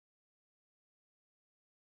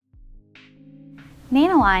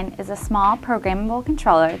nanoLine is a small programmable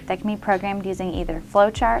controller that can be programmed using either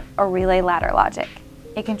flowchart or relay ladder logic.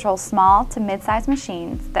 It controls small to mid-sized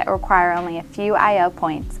machines that require only a few I/O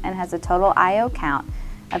points and has a total I/O count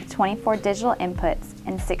of 24 digital inputs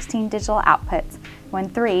and 16 digital outputs when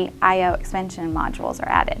 3 I/O expansion modules are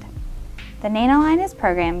added. The nanoLine is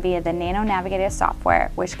programmed via the nanoNavigator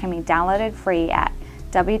software, which can be downloaded free at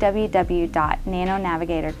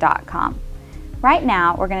www.nanonavigator.com. Right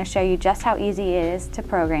now, we're going to show you just how easy it is to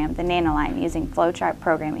program the nanoLine using flowchart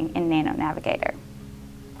programming in nanoNavigator.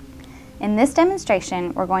 In this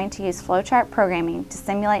demonstration, we're going to use flowchart programming to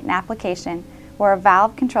simulate an application where a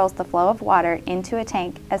valve controls the flow of water into a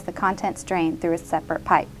tank as the contents drain through a separate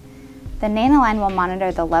pipe. The nanoLine will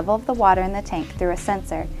monitor the level of the water in the tank through a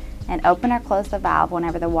sensor and open or close the valve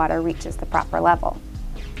whenever the water reaches the proper level.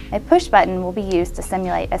 A push button will be used to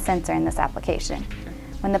simulate a sensor in this application.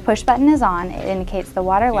 When the push button is on, it indicates the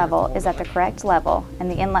water level is at the correct level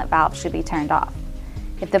and the inlet valve should be turned off.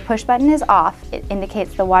 If the push button is off, it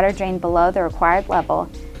indicates the water drained below the required level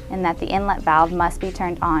and that the inlet valve must be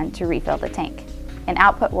turned on to refill the tank. An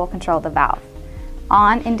output will control the valve.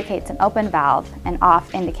 On indicates an open valve and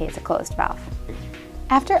off indicates a closed valve.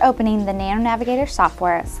 After opening the nanoNavigator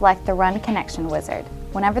software, select the Run Connection wizard.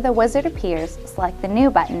 Whenever the wizard appears, select the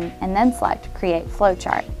New button and then select Create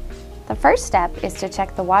Flowchart. The first step is to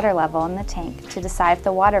check the water level in the tank to decide if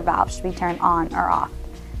the water valve should be turned on or off.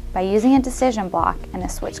 By using a decision block and a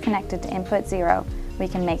switch connected to input 0, we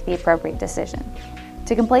can make the appropriate decision.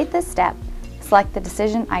 To complete this step, select the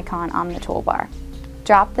decision icon on the toolbar.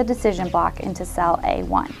 Drop the decision block into cell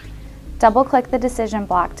A1. Double-click the decision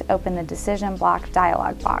block to open the decision block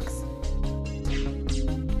dialog box.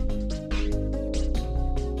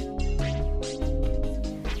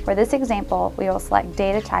 For this example, we will select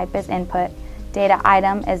data type as input, data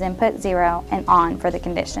item as input 0, and on for the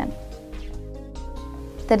condition.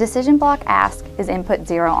 The decision block asks, is input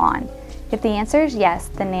 0 on? If the answer is yes,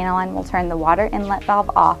 the nanoLine will turn the water inlet valve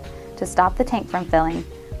off to stop the tank from filling,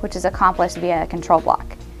 which is accomplished via a control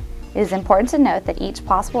block. It is important to note that each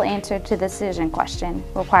possible answer to the decision question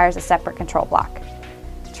requires a separate control block.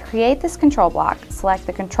 To create this control block, select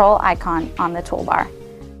the control icon on the toolbar.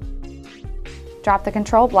 Drop the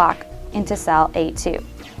control block into cell A2.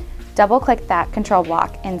 Double-click that control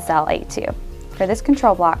block in cell A2. For this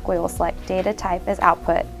control block, we will select data type as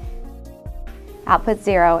output, output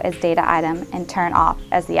 0 as data item, and turn off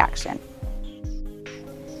as the action.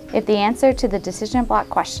 If the answer to the decision block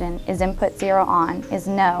question, is input 0 on, is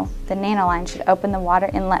no, the nanoLine should open the water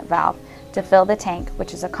inlet valve to fill the tank,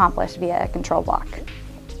 which is accomplished via a control block.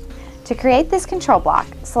 To create this control block,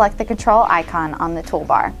 select the control icon on the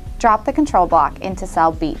toolbar. Drop the control block into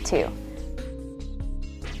cell B2.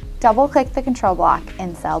 Double-click the control block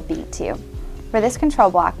in cell B2. For this control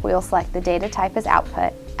block, we will select the data type as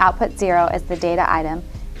output, output 0 as the data item,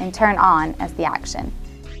 and turn on as the action.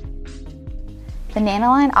 The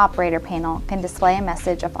nanoLine operator panel can display a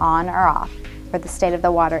message of on or off for the state of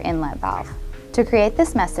the water inlet valve. To create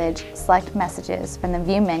this message, select Messages from the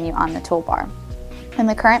View menu on the toolbar. In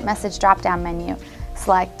the Current Message drop-down menu,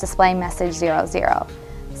 select Display Message 00.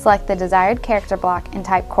 Select the desired character block and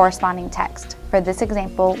type corresponding text. For this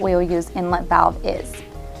example, we will use inlet valve is.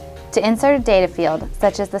 To insert a data field,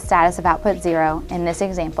 such as the status of output 0, in this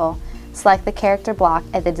example, select the character block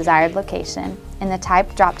at the desired location. In the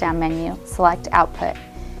Type drop-down menu, select Output.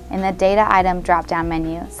 In the Data Item drop-down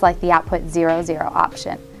menu, select the Output 00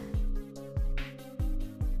 option.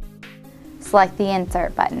 Select the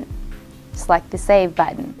Insert button. Select the Save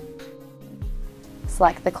button.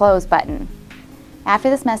 Select the Close button.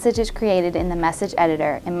 After this message is created in the message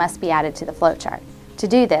editor, it must be added to the flowchart. To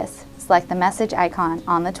do this, select the message icon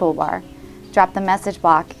on the toolbar, drop the message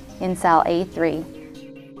block in cell A3.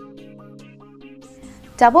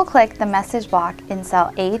 Double-click the message block in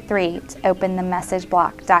cell A3 to open the message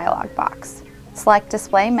block dialog box. Select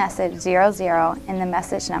Display Message 00 in the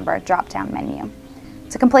Message Number drop-down menu.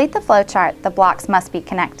 To complete the flowchart, the blocks must be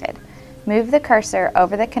connected. Move the cursor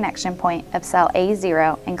over the connection point of cell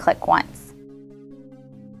A0 and click once.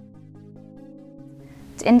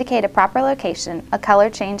 To indicate a proper location, a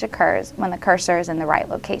color change occurs when the cursor is in the right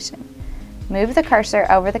location. Move the cursor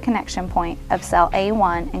over the connection point of cell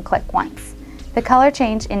A1 and click once. The color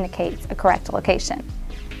change indicates a correct location.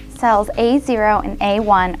 Cells A0 and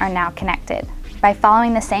A1 are now connected. By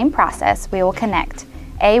following the same process, we will connect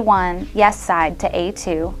A1 yes side to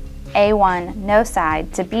A2, A1 no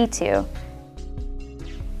side to B2,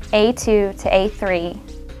 A2 to A3,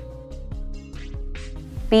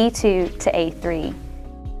 B2 to A3,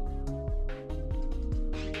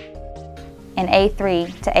 and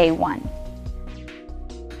A3 to A1.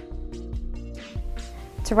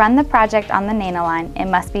 To run the project on the nanoLine, it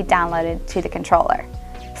must be downloaded to the controller.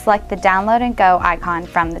 Select the Download and Go icon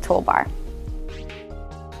from the toolbar.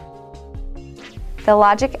 The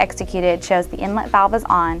logic executed shows the inlet valve is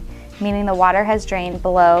on, meaning the water has drained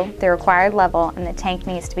below the required level and the tank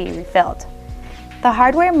needs to be refilled. The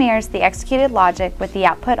hardware mirrors the executed logic with the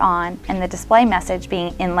output on and the display message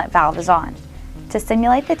being inlet valve is on. To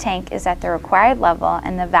simulate the tank is at the required level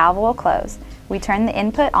and the valve will close, we turn the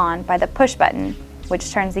input on by the push button,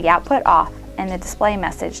 which turns the output off, and the display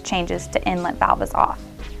message changes to inlet valve is off.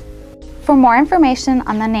 For more information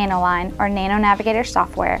on the nanoLine or nanoNavigator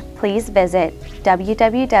software, please visit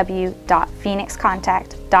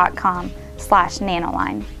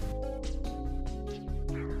www.phoenixcontact.com/nanoline.